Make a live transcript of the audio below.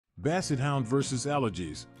Basset Hound versus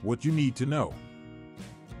allergies, what you need to know.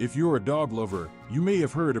 If you're a dog lover, you may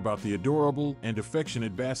have heard about the adorable and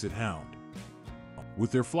affectionate Basset Hound.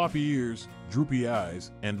 With their floppy ears, droopy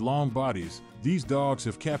eyes, and long bodies, these dogs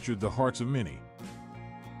have captured the hearts of many.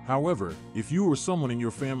 However, if you or someone in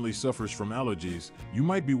your family suffers from allergies, you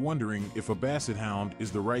might be wondering if a Basset Hound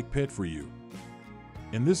is the right pet for you.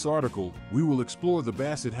 In this article, we will explore the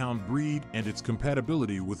Basset Hound breed and its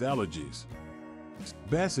compatibility with allergies.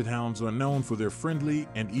 Basset Hounds are known for their friendly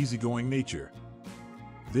and easygoing nature.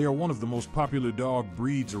 They are one of the most popular dog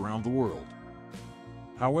breeds around the world.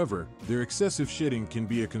 However, their excessive shedding can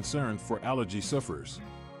be a concern for allergy sufferers.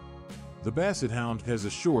 The Basset Hound has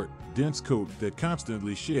a short, dense coat that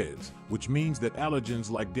constantly sheds, which means that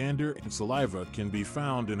allergens like dander and saliva can be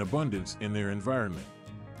found in abundance in their environment.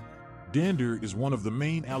 Dander is one of the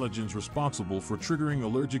main allergens responsible for triggering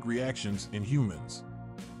allergic reactions in humans.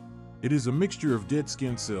 It is a mixture of dead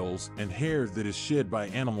skin cells and hair that is shed by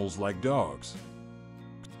animals like dogs.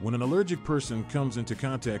 When an allergic person comes into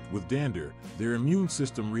contact with dander, their immune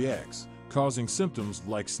system reacts, causing symptoms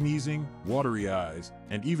like sneezing, watery eyes,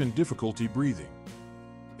 and even difficulty breathing.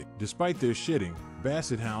 Despite their shedding,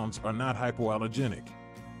 Basset Hounds are not hypoallergenic.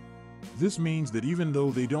 This means that even though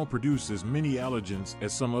they don't produce as many allergens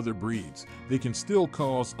as some other breeds, they can still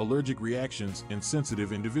cause allergic reactions in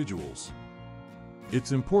sensitive individuals.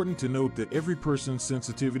 It's important to note that every person's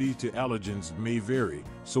sensitivity to allergens may vary,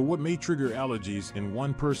 so what may trigger allergies in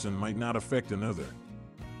one person might not affect another.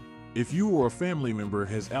 If you or a family member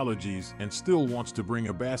has allergies and still wants to bring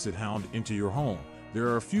a Basset Hound into your home, there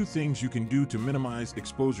are a few things you can do to minimize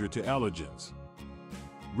exposure to allergens.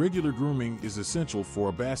 Regular grooming is essential for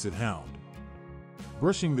a Basset Hound.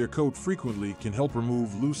 Brushing their coat frequently can help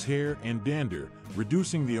remove loose hair and dander,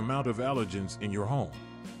 reducing the amount of allergens in your home.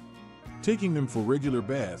 Taking them for regular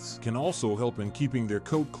baths can also help in keeping their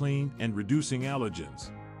coat clean and reducing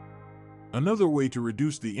allergens. Another way to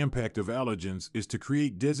reduce the impact of allergens is to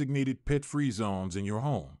create designated pet-free zones in your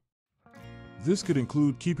home. This could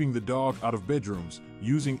include keeping the dog out of bedrooms,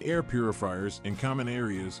 using air purifiers in common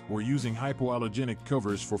areas, or using hypoallergenic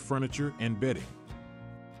covers for furniture and bedding.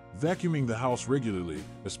 Vacuuming the house regularly,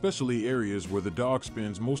 especially areas where the dog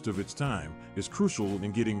spends most of its time, is crucial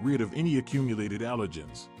in getting rid of any accumulated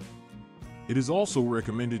allergens. It is also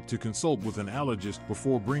recommended to consult with an allergist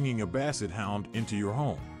before bringing a Basset Hound into your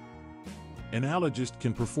home. An allergist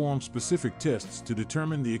can perform specific tests to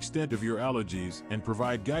determine the extent of your allergies and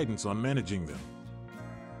provide guidance on managing them.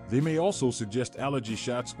 They may also suggest allergy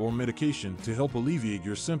shots or medication to help alleviate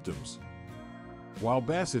your symptoms. While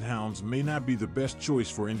Basset Hounds may not be the best choice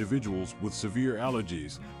for individuals with severe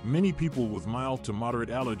allergies, many people with mild to moderate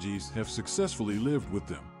allergies have successfully lived with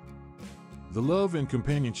them. The love and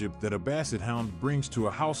companionship that a Basset Hound brings to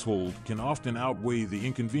a household can often outweigh the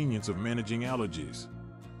inconvenience of managing allergies.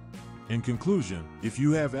 In conclusion, if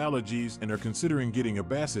you have allergies and are considering getting a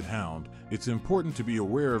Basset Hound, it's important to be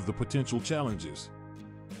aware of the potential challenges.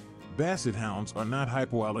 Basset Hounds are not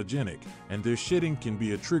hypoallergenic, and their shedding can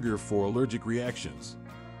be a trigger for allergic reactions.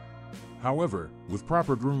 However, with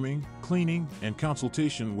proper grooming, cleaning, and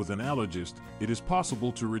consultation with an allergist, it is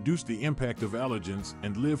possible to reduce the impact of allergens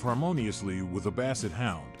and live harmoniously with a Basset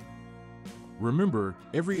Hound. Remember,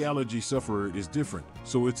 every allergy sufferer is different,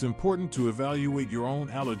 so it's important to evaluate your own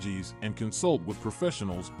allergies and consult with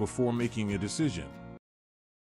professionals before making a decision.